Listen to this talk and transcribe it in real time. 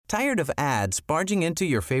Tired of ads barging into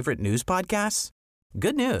your favorite news podcasts?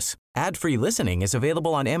 Good news. Ad-free listening is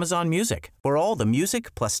available on Amazon Music for all the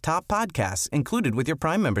music plus top podcasts included with your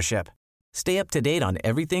Prime membership. Stay up to date on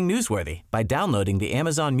everything newsworthy by downloading the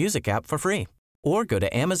Amazon Music app for free or go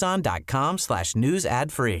to amazon.com/news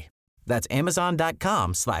ad free. That's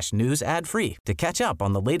amazon.com/news ad free to catch up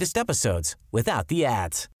on the latest episodes without the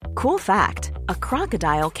ads. Cool fact, a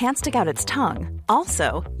crocodile can't stick out its tongue.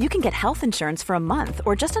 Also, you can get health insurance for a month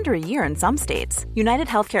or just under a year in some states. United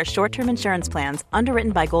Healthcare short-term insurance plans,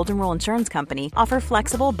 underwritten by Golden Rule Insurance Company, offer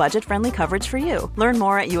flexible, budget-friendly coverage for you. Learn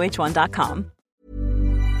more at uh1.com.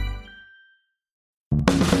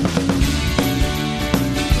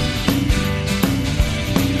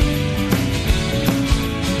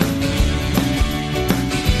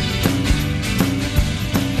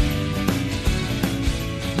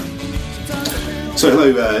 So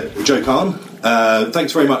hello, Joe Kahn.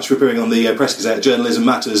 Thanks very much for appearing on the Press Gazette Journalism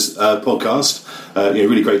Matters podcast.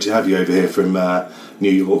 Really great to have you over here from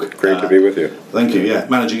New York. Great to be with you. Thank you. Yeah,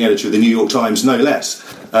 managing editor of the New York Times, no less.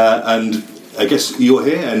 And I guess you're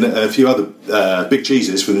here, and a few other big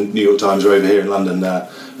cheeses from the New York Times are over here in London at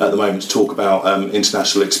the moment to talk about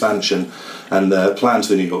international expansion and plans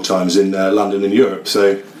for the New York Times in London and Europe.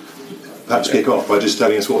 So perhaps kick off by just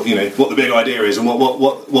telling us what the big idea is and what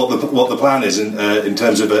the plan is in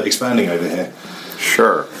terms of expanding over here.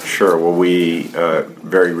 Sure. Well, we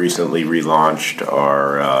very recently relaunched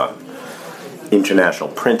our international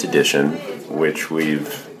print edition, which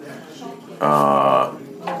we've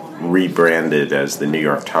rebranded as the New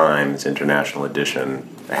York Times International Edition.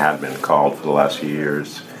 It had been called for the last few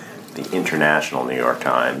years the International New York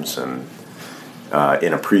Times, and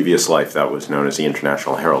in a previous life that was known as the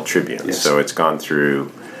International Herald Tribune. Yes. So it's gone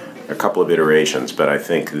through a couple of iterations, but I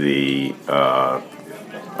think the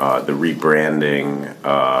rebranding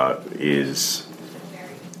is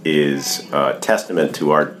a testament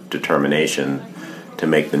to our determination to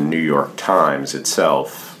make the New York Times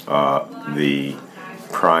itself the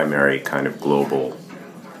primary kind of global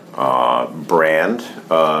brand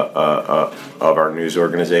of our news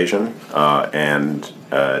organization, and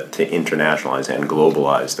to internationalize and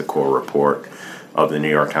globalize the core report of the New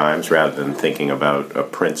York Times, rather than thinking about a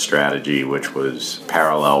print strategy which was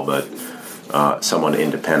parallel but somewhat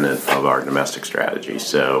independent of our domestic strategy.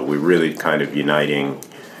 So we're really kind of uniting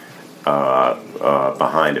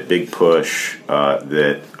behind a big push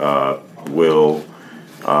that will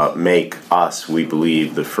make us, we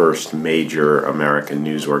believe, the first major American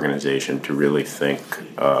news organization to really think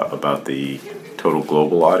about the total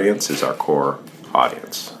global audience as our core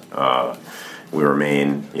audience. We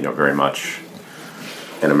remain, very much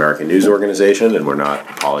an American news organization, and we're not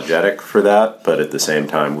apologetic for that, but at the same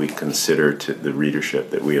time we consider the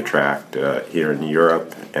readership that we attract here in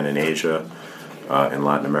Europe and in Asia, in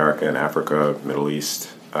Latin America and Africa, Middle East,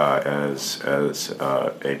 as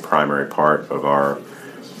a primary part of our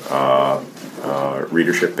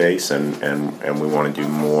readership base, and we want to do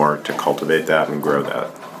more to cultivate that and grow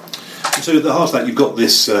that. So at the heart of that, you've got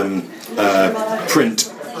this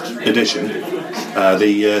print edition.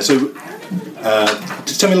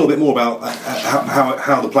 Just tell me a little bit more about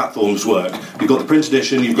how the platforms work. You've got the print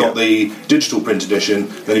edition, you've got the digital print edition,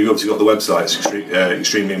 then you've obviously got the website. It's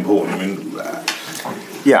extremely important.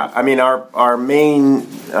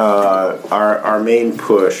 Our main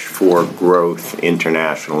push for growth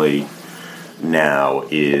internationally now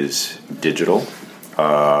is digital.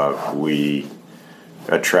 We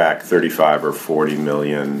attract 35 or 40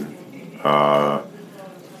 million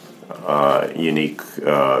unique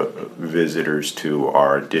visitors to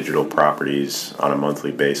our digital properties on a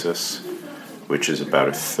monthly basis, which is about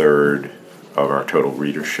a third of our total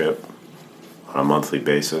readership on a monthly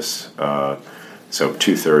basis. So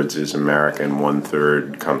 2/3 is American,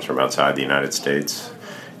 1/3 comes from outside the United States.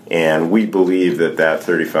 And we believe that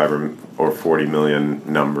 35 or 40 million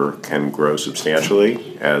number can grow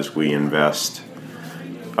substantially as we invest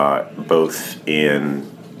both in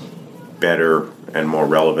better and more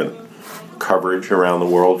relevant coverage around the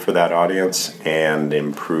world for that audience, and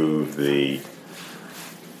improve the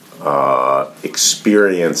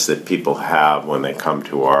experience that people have when they come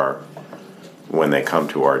to our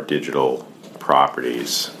digital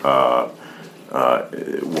properties.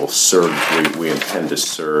 We intend to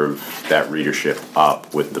serve that readership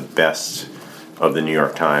up with the best of the New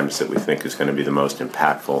York Times that we think is going to be the most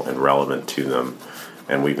impactful and relevant to them,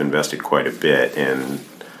 and we've invested quite a bit in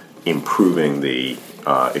improving the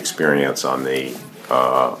experience on the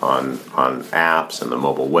on apps and the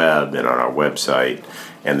mobile web and on our website,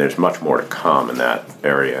 and there's much more to come in that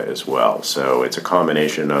area as well. So it's a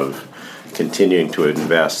combination of continuing to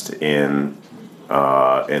invest in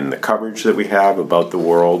in the coverage that we have about the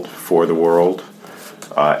world, for the world,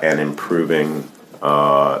 and improving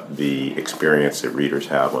the experience that readers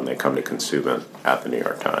have when they come to consume it at the New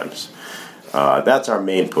York Times. That's our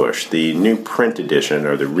main push. The new print edition,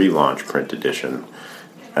 or the relaunch print edition,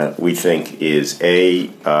 we think is a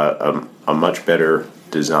much better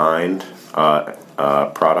designed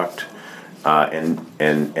product,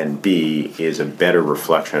 and B, is a better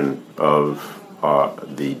reflection of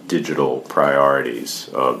the digital priorities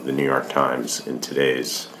of the New York Times in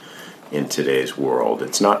today's world.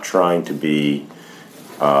 It's not trying to be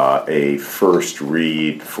a first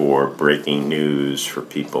read for breaking news for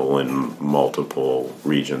people in multiple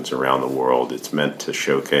regions around the world. It's meant to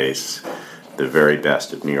showcase the very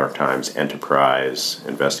best of New York Times enterprise,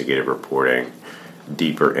 investigative reporting,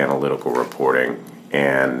 deeper analytical reporting,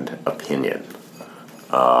 and opinion.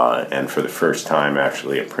 And for the first time,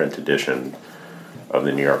 actually, a print edition of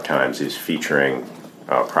the New York Times is featuring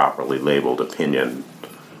properly labeled opinion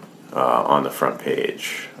on the front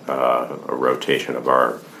page. A rotation of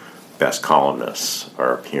our best columnists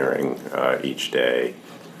are appearing each day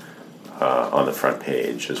on the front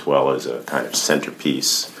page, as well as a kind of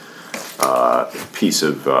centerpiece piece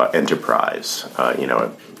of enterprise,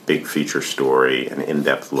 a big feature story, an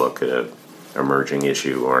in-depth look at an emerging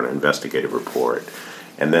issue or an investigative report.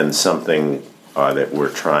 And then something that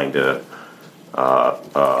we're trying to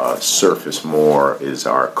surface more is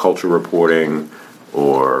our culture reporting,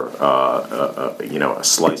 or a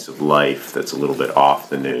slice of life that's a little bit off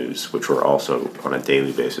the news, which we're also on a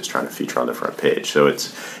daily basis trying to feature on the front page. So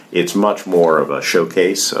it's much more of a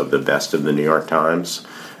showcase of the best of the New York Times,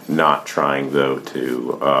 not trying though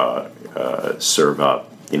to serve up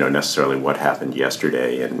necessarily what happened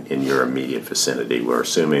yesterday in your immediate vicinity. We're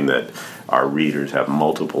assuming that our readers have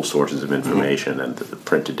multiple sources of information, and that the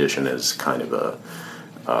print edition is kind of a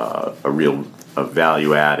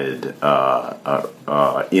value-added,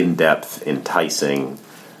 in-depth, enticing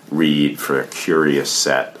read for a curious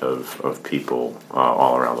set of people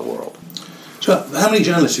all around the world. So how many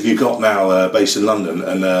journalists have you got now based in London,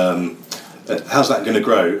 and how's that going to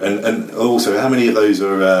grow? And also, how many of those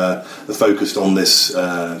are focused on this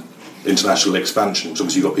international expansion? Because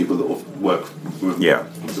obviously you've got people that will work with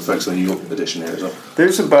the folks on the New York edition here as well.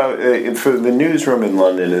 There's about, for the newsroom in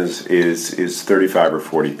London is 35 or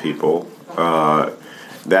 40 people.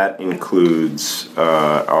 That includes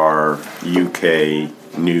our UK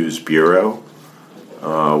News Bureau,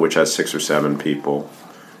 which has 6 or 7 people.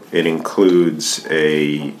 It includes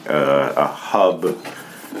a hub,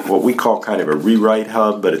 what we call kind of a rewrite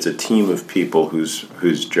hub, but it's a team of people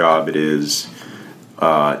whose job it is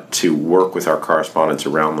to work with our correspondents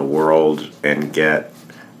around the world and get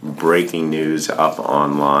breaking news up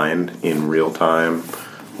online in real time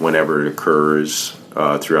whenever it occurs,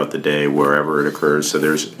 throughout the day, wherever it occurs. So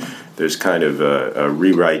there's kind of a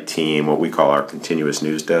rewrite team, what we call our continuous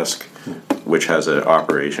news desk, which has an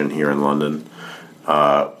operation here in London.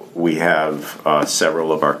 We have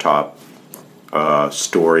several of our top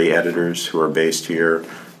story editors who are based here.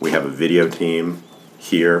 We have a video team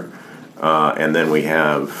here, and then we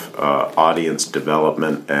have audience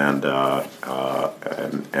development and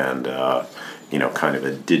kind of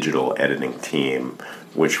a digital editing team,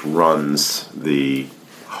 which runs the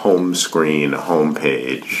home screen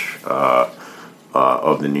homepage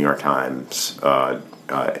of the New York Times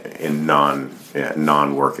in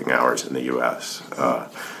non-working hours in the U.S.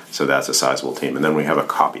 So that's a sizable team. And then we have a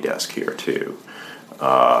copy desk here too,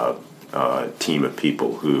 a team of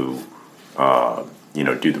people who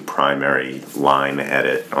do the primary line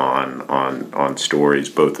edit on stories,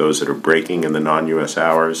 both those that are breaking in the non-U.S.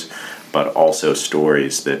 hours, but also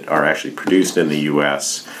stories that are actually produced in the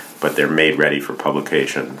U.S., but they're made ready for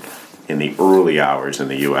publication in the early hours in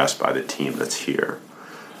the U.S. by the team that's here.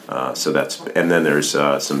 And then there's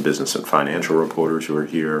some business and financial reporters who are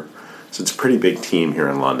here. So it's a pretty big team here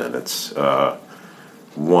in London. It's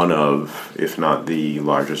one of, if not the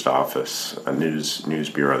largest office, a news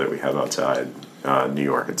bureau that we have outside New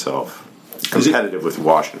York itself. Competitive with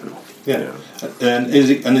Washington. Yeah. And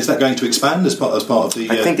is that going to expand as part of the...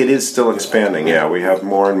 I think it is still expanding, yeah. We have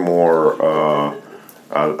more and more...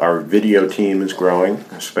 our video team is growing,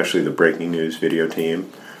 especially the breaking news video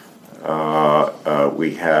team.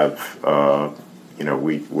 We have...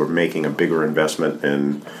 we're making a bigger investment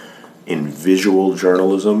in visual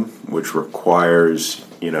journalism, which requires,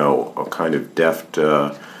 a kind of deft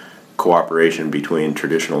cooperation between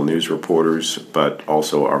traditional news reporters, but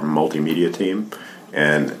also our multimedia team.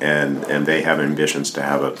 And they have ambitions to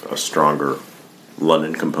have a stronger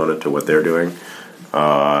London component to what they're doing.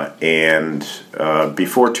 And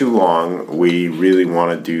before too long, we really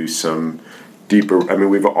want to do some deeper. I mean,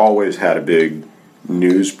 we've always had a big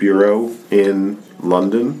news bureau in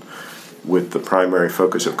London with the primary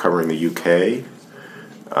focus of covering the UK.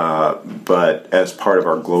 But as part of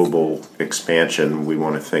our global expansion, we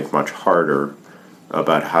want to think much harder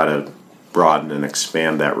about how to broaden and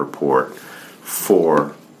expand that report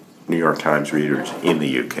for New York Times readers in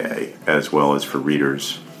the UK, as well as for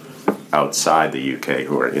readers outside the UK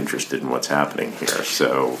who are interested in what's happening here.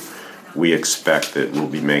 So we expect that we'll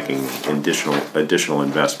be making additional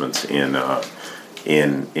investments in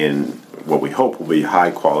what we hope will be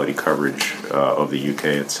high quality coverage of the UK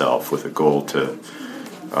itself, with a goal to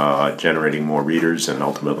generating more readers and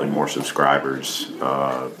ultimately more subscribers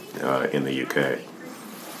in the UK.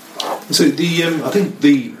 So I think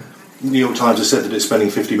the New York Times has said that it's spending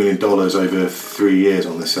 $50 million over 3 years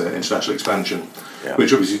on this international expansion,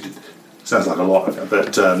 which obviously sounds like a lot,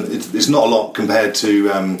 but it's not a lot compared to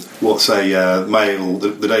what, say, Mail,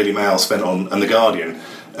 the Daily Mail spent on, and the Guardian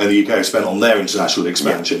and the UK spent on their international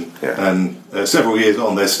expansion. And several years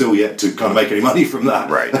on, they're still yet to kind of make any money from that,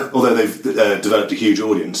 right? Although they've developed a huge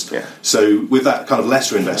audience. So with that kind of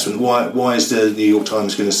lesser investment, why is the New York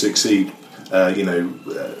Times going to succeed?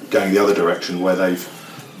 Going the other direction where they've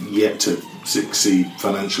yet to succeed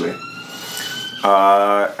financially?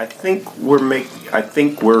 I think we're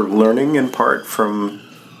learning in part from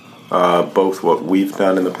both what we've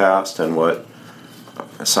done in the past and what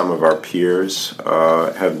some of our peers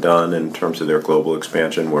have done in terms of their global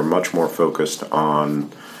expansion. We're much more focused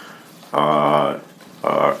on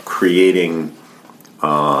creating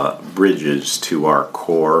bridges to our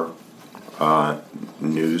core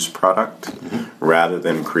news product, rather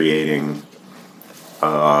than creating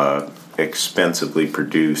expensively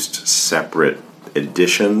produced separate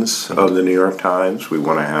editions of the New York Times. We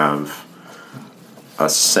want to have a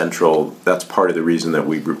central. That's part of the reason that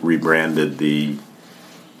we rebranded the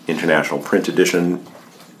international print edition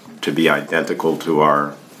to be identical to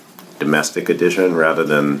our domestic edition, rather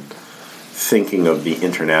than thinking of the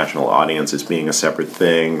international audience as being a separate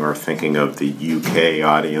thing, or thinking of the UK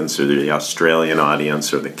audience or the Australian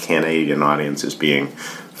audience or the Canadian audience as being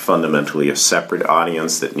fundamentally a separate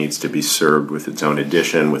audience that needs to be served with its own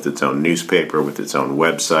edition, with its own newspaper, with its own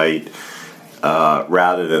website,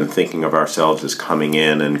 rather than thinking of ourselves as coming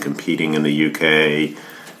in and competing in the UK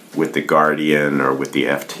with the Guardian or with the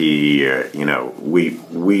FT.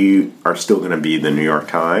 We are still going to be the New York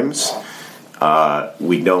Times.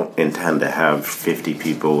 We don't intend to have 50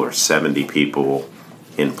 people or 70 people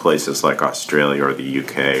in places like Australia or the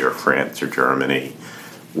UK or France or Germany.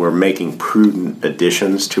 We're making prudent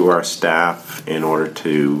additions to our staff in order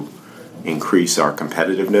to increase our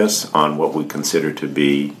competitiveness on what we consider to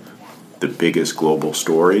be the biggest global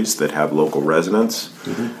stories that have local resonance.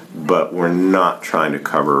 But we're not trying to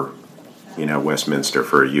cover, Westminster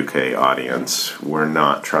for a UK audience. We're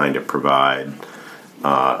not trying to provide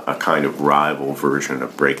a kind of rival version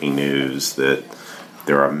of breaking news that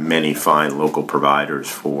there are many fine local providers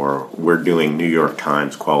for. We're doing New York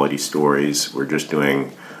Times quality stories. We're just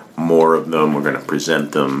doing more of them. We're going to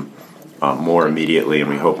present them more immediately, and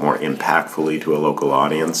we hope more impactfully, to a local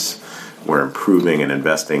audience. We're improving and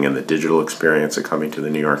investing in the digital experience of coming to the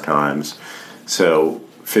New York Times. So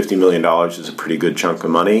 $50 million is a pretty good chunk of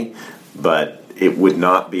money, but it would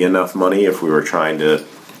not be enough money if we were trying to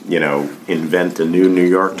invent a new New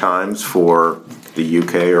York Times for the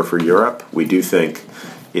UK or for Europe. We do think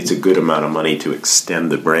it's a good amount of money to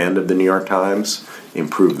extend the brand of the New York Times,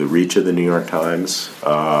 improve the reach of the New York Times,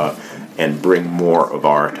 and bring more of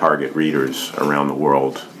our target readers around the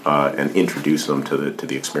world and introduce them to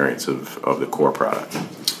the experience of the core product.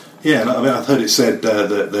 Yeah, I mean, I've heard it said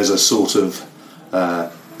that there's a sort of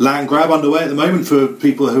land grab underway at the moment for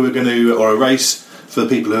people who are going to, or a race for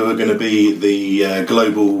people who are going to be the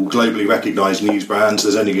globally recognised news brands.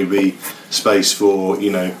 There's only going to be space for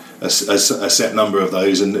a set number of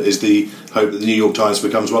those, and is the hope that the New York Times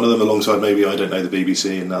becomes one of them, alongside maybe, I don't know, the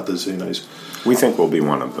BBC and others. Who knows? We think we'll be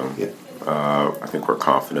one of them. Yeah. I think we're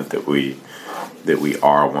confident that we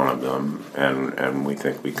are one of them, and we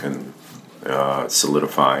think we can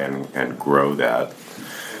solidify and grow that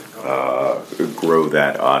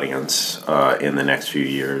audience in the next few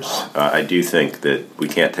years. I do think that we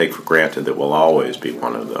can't take for granted that we'll always be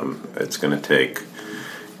one of them. It's going to take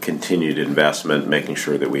continued investment, making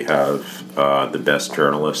sure that we have the best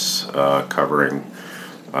journalists covering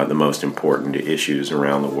the most important issues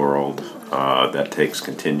around the world. That takes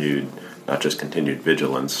not just continued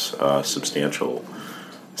vigilance, substantial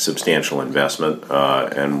investment,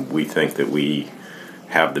 and we think that we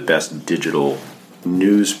have the best digital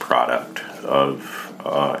news product of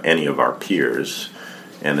any of our peers,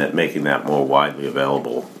 and that making that more widely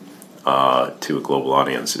available to a global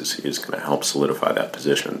audience is going to help solidify that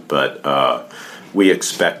position. But we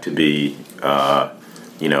expect to be,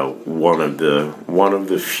 one of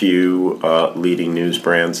the few leading news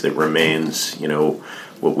brands that remains,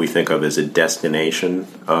 what we think of as a destination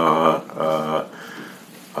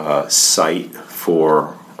site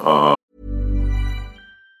for.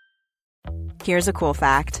 Here's a cool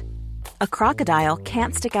fact. A crocodile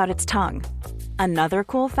can't stick out its tongue. Another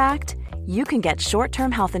cool fact, you can get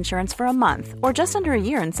short-term health insurance for a month or just under a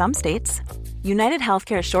year in some states. United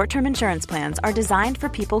Healthcare short-term insurance plans are designed for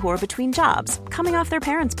people who are between jobs, coming off their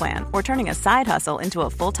parents' plan, or turning a side hustle into a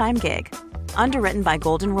full-time gig. Underwritten by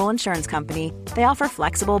Golden Rule Insurance Company, they offer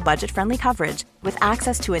flexible, budget-friendly coverage with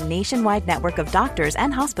access to a nationwide network of doctors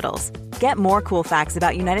and hospitals. Get more cool facts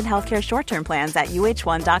about United Healthcare short-term plans at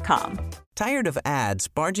uh1.com. Tired of ads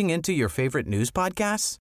barging into your favorite news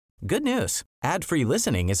podcasts? Good news. Ad-free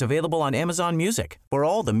listening is available on Amazon Music for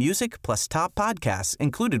all the music plus top podcasts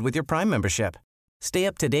included with your Prime membership. Stay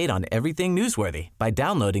up to date on everything newsworthy by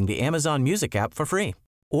downloading the Amazon Music app for free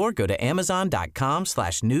or go to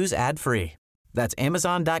amazon.com/news ad free. That's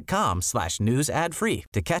amazon.com/news ad free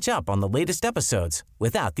to catch up on the latest episodes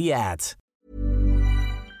without the ads.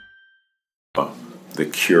 The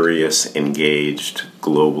curious, engaged,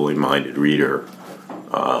 globally minded reader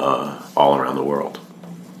all around the world.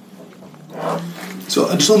 So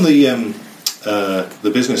just on the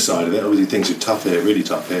business side of it, obviously things are tough here, really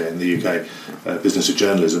tough here in the UK, business of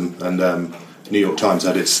journalism, and New York Times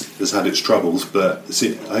has had its troubles, but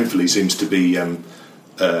hopefully seems to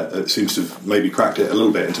have maybe cracked it a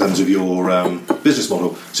little bit in terms of your business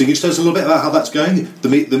model. So can you just tell us a little bit about how that's going?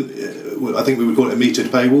 I think we would call it a metered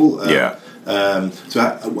paywall. Yeah. So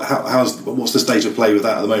what's the state of play with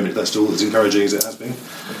that at the moment? Is that still as encouraging as it has been?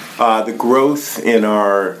 The growth in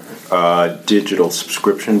our digital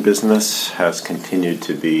subscription business has continued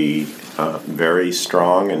to be very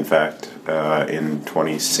strong. In fact, in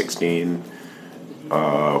 2016,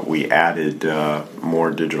 we added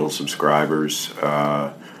more digital subscribers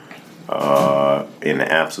in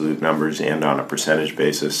absolute numbers and on a percentage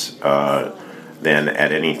basis than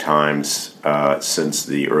at any times since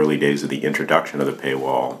the early days of the introduction of the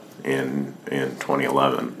paywall in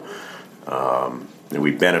 2011.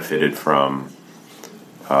 We benefited from,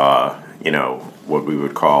 what we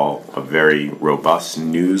would call a very robust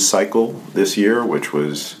news cycle this year, which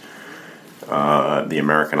was the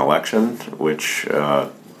American election, which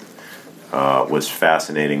was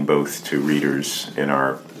fascinating both to readers in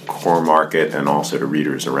our core market and also to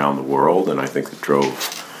readers around the world, and I think it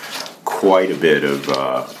drove quite a bit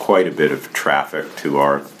of traffic to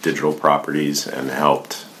our digital properties and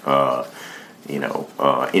helped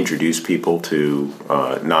introduce people to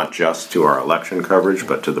not just to our election coverage,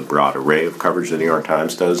 but to the broad array of coverage the New York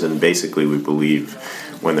Times does. And basically, we believe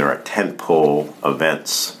when there are tentpole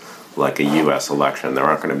events like a U.S. election, there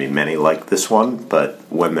aren't going to be many like this one, but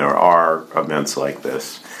when there are events like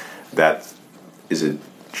this, that is a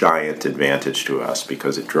giant advantage to us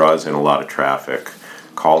because it draws in a lot of traffic,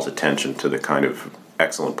 calls attention to the kind of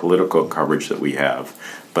excellent political coverage that we have,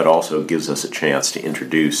 but also gives us a chance to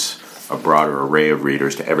introduce a broader array of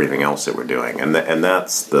readers to everything else that we're doing. And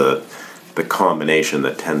that's the combination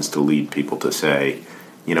that tends to lead people to say,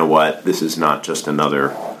 you know what, this is not just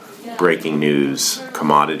another breaking news,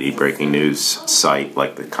 commodity breaking news site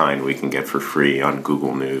like the kind we can get for free on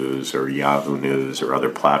Google News or Yahoo News or other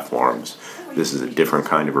platforms. This is a different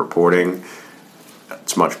kind of reporting.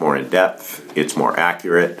 It's much more in-depth, it's more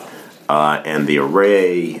accurate, and the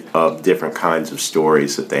array of different kinds of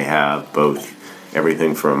stories that they have, both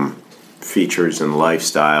everything from features and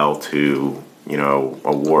lifestyle to,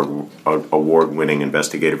 award-winning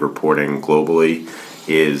investigative reporting globally,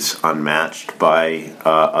 is unmatched by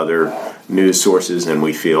other news sources, and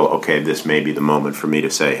we feel, okay, this may be the moment for me to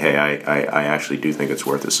say, hey, I actually do think it's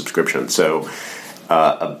worth a subscription. So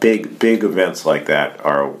big events like that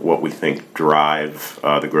are what we think drive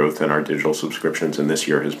the growth in our digital subscriptions, and this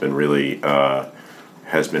year has been really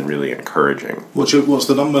encouraging. What's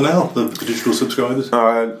the number now, the digital subscribers?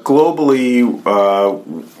 Globally,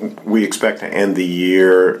 we expect to end the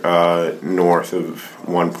year north of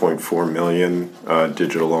 1.4 million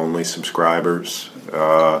digital-only subscribers.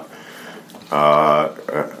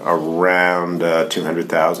 Around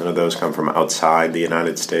 200,000 of those come from outside the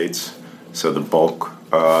United States. So the bulk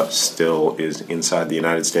still is inside the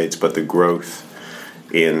United States, but the growth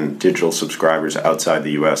in digital subscribers outside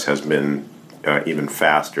the U.S. has been even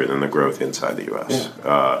faster than the growth inside the U.S.,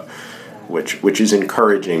 which is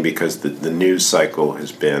encouraging because the news cycle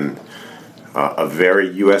has been a very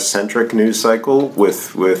U.S.-centric news cycle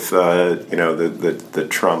with the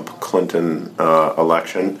Trump-Clinton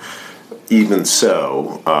election. even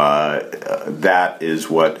so, that is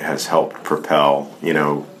what has helped propel,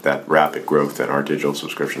 that rapid growth in our digital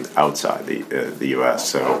subscriptions outside the U.S.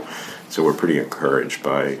 So we're pretty encouraged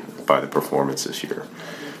by the performance this year.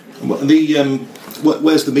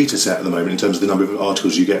 Where's the meter set at the moment in terms of the number of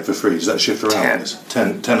articles you get for free? Does that shift around?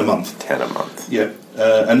 10 a month. 10 a month. Yeah.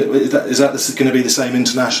 And is that going to be the same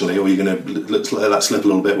internationally, or are you going to let that slip a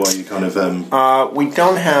little bit while you kind of? We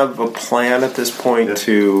don't have a plan at this point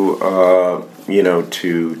to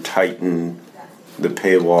tighten the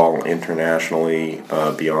paywall internationally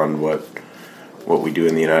beyond what we do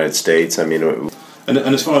in the United States. I mean, and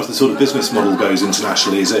as far as the sort of business model goes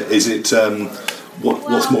internationally, is it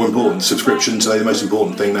what's more important? Subscriptions are the most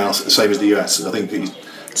important thing now, same as the US. I think.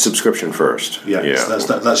 Subscription first. Yeah. So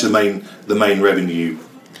that's the main revenue.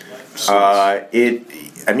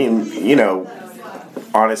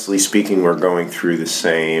 Honestly speaking, we're going through the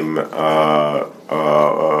same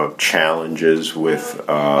challenges with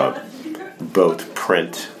both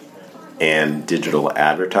print and digital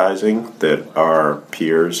advertising that our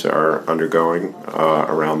peers are undergoing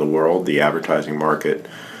around the world. The advertising market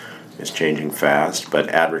is changing fast, but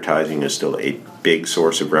advertising is still a big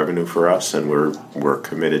source of revenue for us, and we're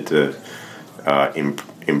committed to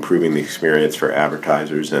improving the experience for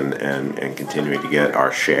advertisers and continuing to get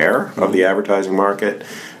our share of the advertising market.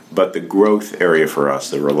 But the growth area for us,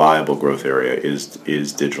 the reliable growth area, is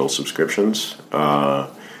digital subscriptions,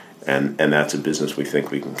 and that's a business we think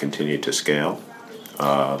we can continue to scale.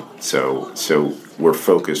 So we're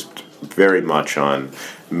focused very much on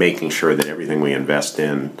making sure that everything we invest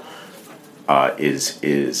in is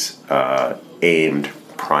aimed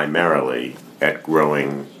primarily at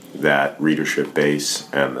growing that readership base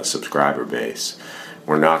and the subscriber base.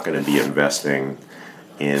 We're not going to be investing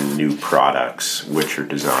in new products which are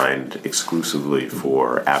designed exclusively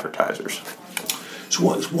for advertisers. So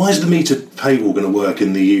why is the metered paywall going to work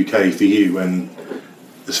in the UK for you when,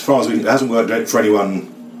 as far as it hasn't worked for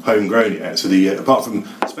anyone homegrown yet? So apart from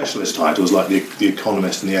specialist titles like the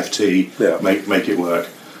Economist and the FT make it work.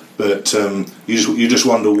 But you just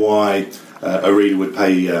wonder why a reader would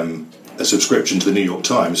pay a subscription to the New York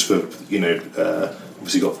Times for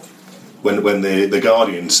obviously got when the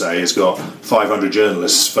Guardian say has got 500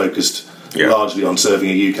 journalists focused largely on serving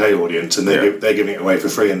a UK audience, and they're giving it away for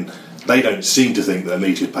free, and they don't seem to think that a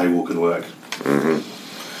metered paywall can work. Mm-hmm.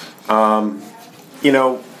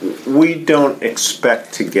 We don't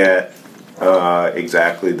expect to get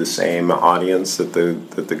exactly the same audience that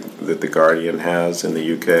the Guardian has in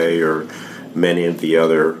the UK or many of the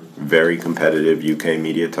other very competitive UK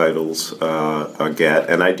media titles get.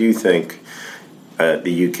 And I do think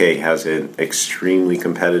the UK has an extremely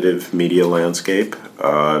competitive media landscape,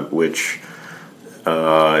 which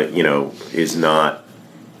is not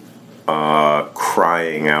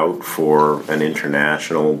crying out for an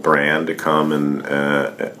international brand to come and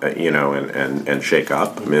shake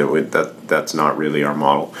up. I mean, that's not really our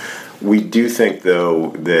model. We do think,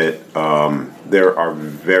 though, that there are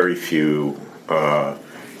very few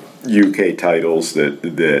UK titles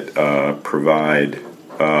that provide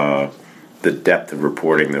the depth of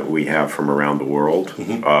reporting that we have from around the world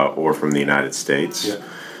or from the United States,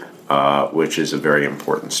 which is a very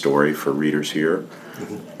important story for readers here.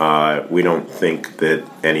 We don't think that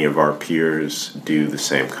any of our peers do the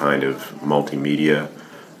same kind of multimedia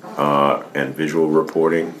and visual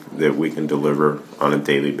reporting that we can deliver on a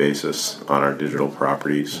daily basis on our digital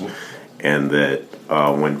properties, and that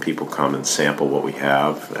when people come and sample what we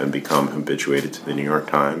have and become habituated to the New York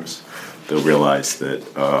Times, they'll realize that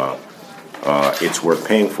it's worth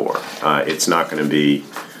paying for. It's not going to be,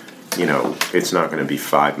 it's not going to be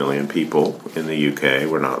 5 million people in the UK.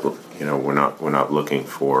 We're not looking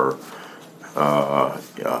for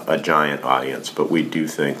a giant audience, but we do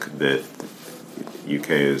think that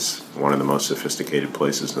UK is one of the most sophisticated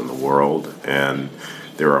places in the world, and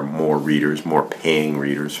there are more paying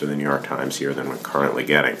readers for the New York Times here than we're currently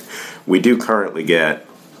getting. We do currently get,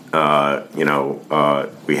 we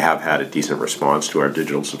have had a decent response to our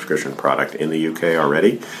digital subscription product in the UK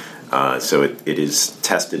already. So it is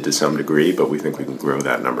tested to some degree, but we think we can grow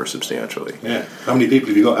that number substantially. Yeah. How many people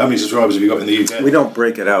have you got? How many subscribers have you got in the UK? We don't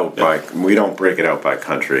break it out by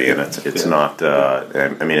country, and it's not.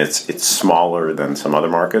 It's smaller than some other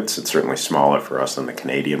markets. It's certainly smaller for us than the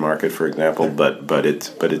Canadian market, for example. Yeah. But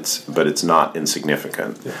it's not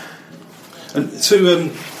insignificant. Yeah. And so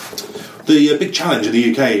the big challenge in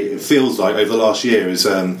the UK, it feels like over the last year, is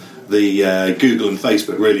the Google and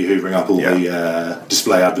Facebook really hoovering up all the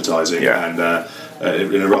display advertising, and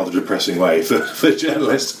in a rather depressing way for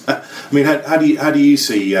journalists. I mean, how do you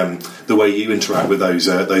see the way you interact with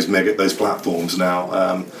those platforms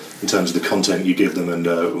now in terms of the content you give them and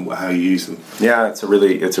how you use them? Yeah, it's a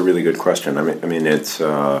really good question. I mean, it's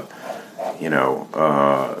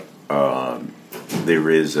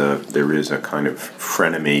there is a kind of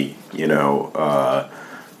frenemy,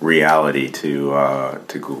 reality to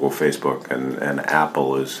Google, Facebook, and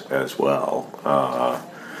Apple as well.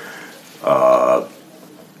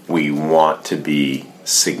 We want to be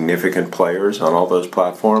significant players on all those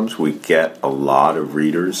platforms. We get a lot of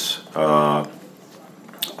readers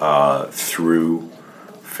through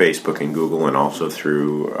Facebook and Google, and also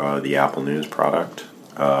through the Apple News product.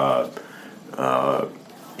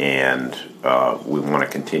 And we want to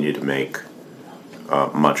continue to make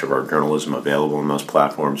much of our journalism available on those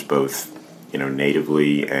platforms, both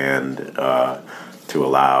natively and to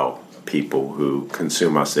allow people who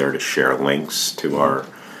consume us there to share links to our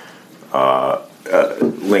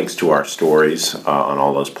stories on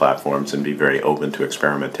all those platforms, and be very open to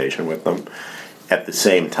experimentation with them. At the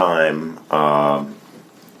same time,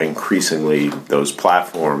 increasingly, those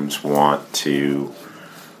platforms want to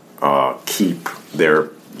keep their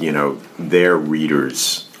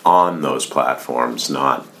readers on those platforms,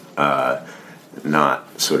 not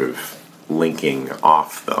sort of linking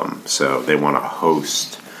off them. So they want to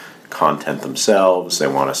host content themselves. They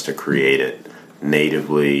want us to create it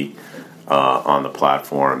natively on the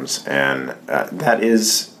platforms, and that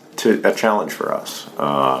is a challenge for us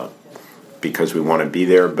because we want to be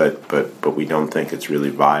there, but we don't think it's really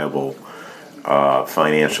viable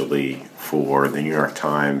financially for the New York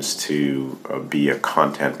Times to be a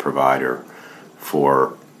content provider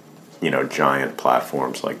for giant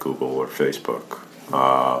platforms like Google or Facebook.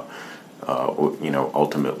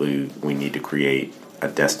 Ultimately, we need to create a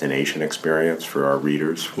destination experience for our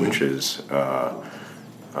readers, which is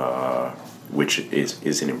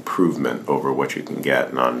an improvement over what you can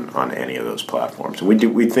get on any of those platforms.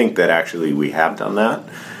 We think that actually we have done that,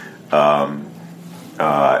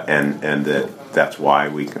 and that's why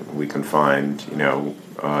we can find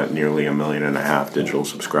nearly 1.5 million digital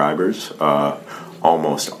subscribers.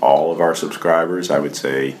 Almost all of our subscribers, I would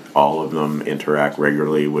say, all of them interact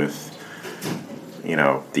regularly with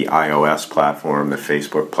the iOS platform, the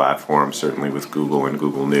Facebook platform, certainly with Google and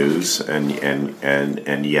Google News, and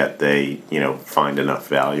yet they find enough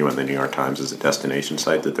value in the New York Times as a destination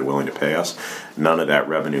site that they're willing to pay us. None of that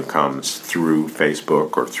revenue comes through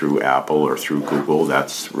Facebook or through Apple or through Google.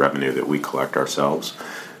 That's revenue that we collect ourselves.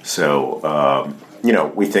 So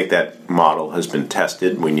we think that model has been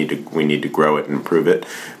tested. We need to grow it and improve it,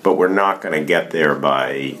 but we're not going to get there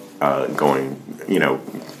by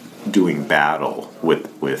doing battle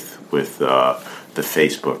with the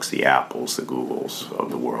Facebooks, the Apples, the Googles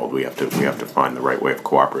of the world. We have to find the right way of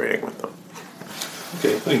cooperating with them.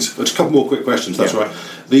 Okay, thanks. Just a couple more quick questions. That's right.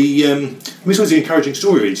 It's always an encouraging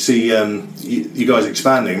story to see you guys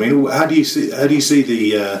expanding. I mean, how do you see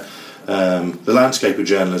the landscape of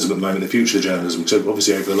journalism at the moment, the future of journalism? So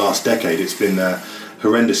obviously over the last decade, it's been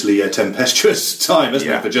horrendously tempestuous time, hasn't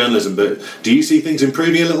it, for journalism? But do you see things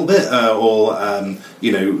improving a little bit, or how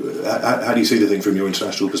do you see the thing from your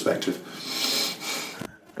international perspective?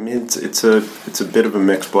 I mean, it's a bit of a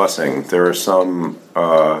mixed blessing. There are some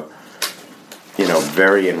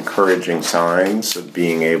very encouraging signs of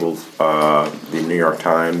being able, the New York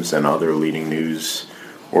Times and other leading news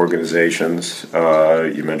organizations,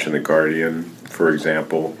 you mentioned The Guardian, for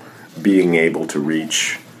example, being able to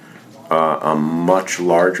reach a much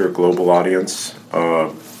larger global audience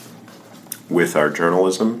with our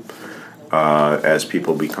journalism. As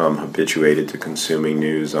people become habituated to consuming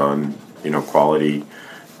news on quality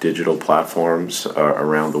digital platforms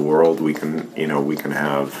around the world, we can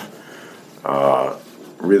have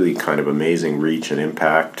really kind of amazing reach and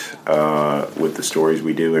impact with the stories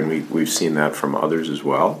we do, and we've seen that from others as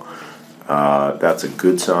well. That's a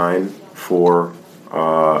good sign for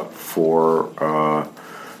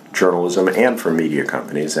journalism and for media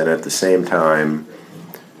companies. And at the same time,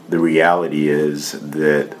 the reality is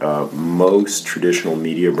that most traditional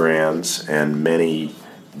media brands and many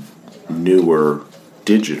newer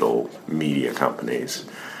digital media companies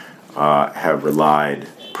have relied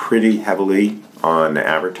pretty heavily on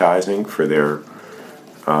advertising for their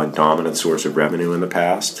dominant source of revenue in the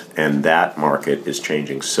past, and that market is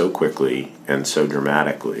changing so quickly and so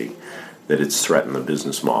dramatically that it's threatened the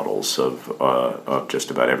business models of just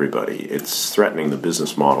about everybody. It's threatening the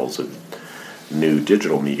business models of new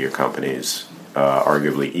digital media companies,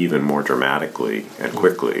 arguably even more dramatically and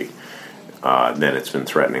quickly than it's been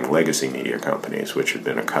threatening legacy media companies, which have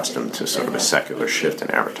been accustomed to sort of a secular shift in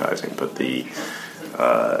advertising. But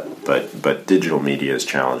but digital media is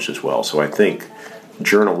challenged as well. So I think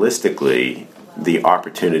journalistically, the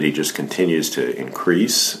opportunity just continues to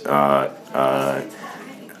increase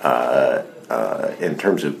in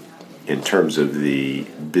terms of the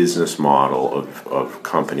business model of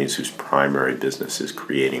companies whose primary business is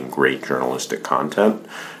creating great journalistic content.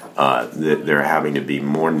 They're having to be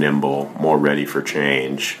more nimble, more ready for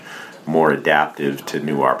change, more adaptive to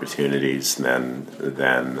new opportunities than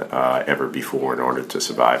ever before in order to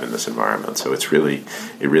survive in this environment. So it really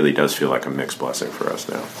does feel like a mixed blessing for us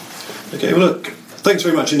now. Okay, well look, thanks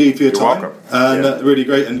very much indeed for your time. Welcome. And really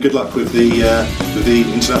great, and good luck with the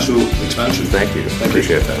international expansion. Thank you.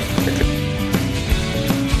 Appreciate that. Thank you.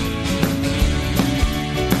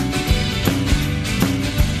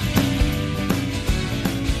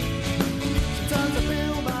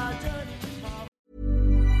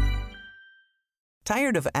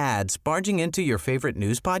 Tired of ads barging into your favorite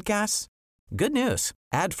news podcasts? Good news.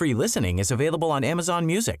 Ad-free listening is available on Amazon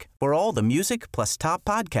Music for all the music plus top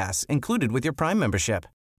podcasts included with your Prime membership.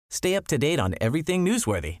 Stay up to date on everything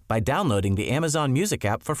newsworthy by downloading the Amazon Music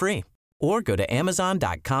app for free or go to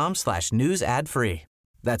amazon.com/news ad free.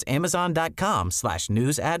 That's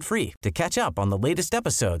amazon.com/news ad free to catch up on the latest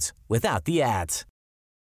episodes without the ads.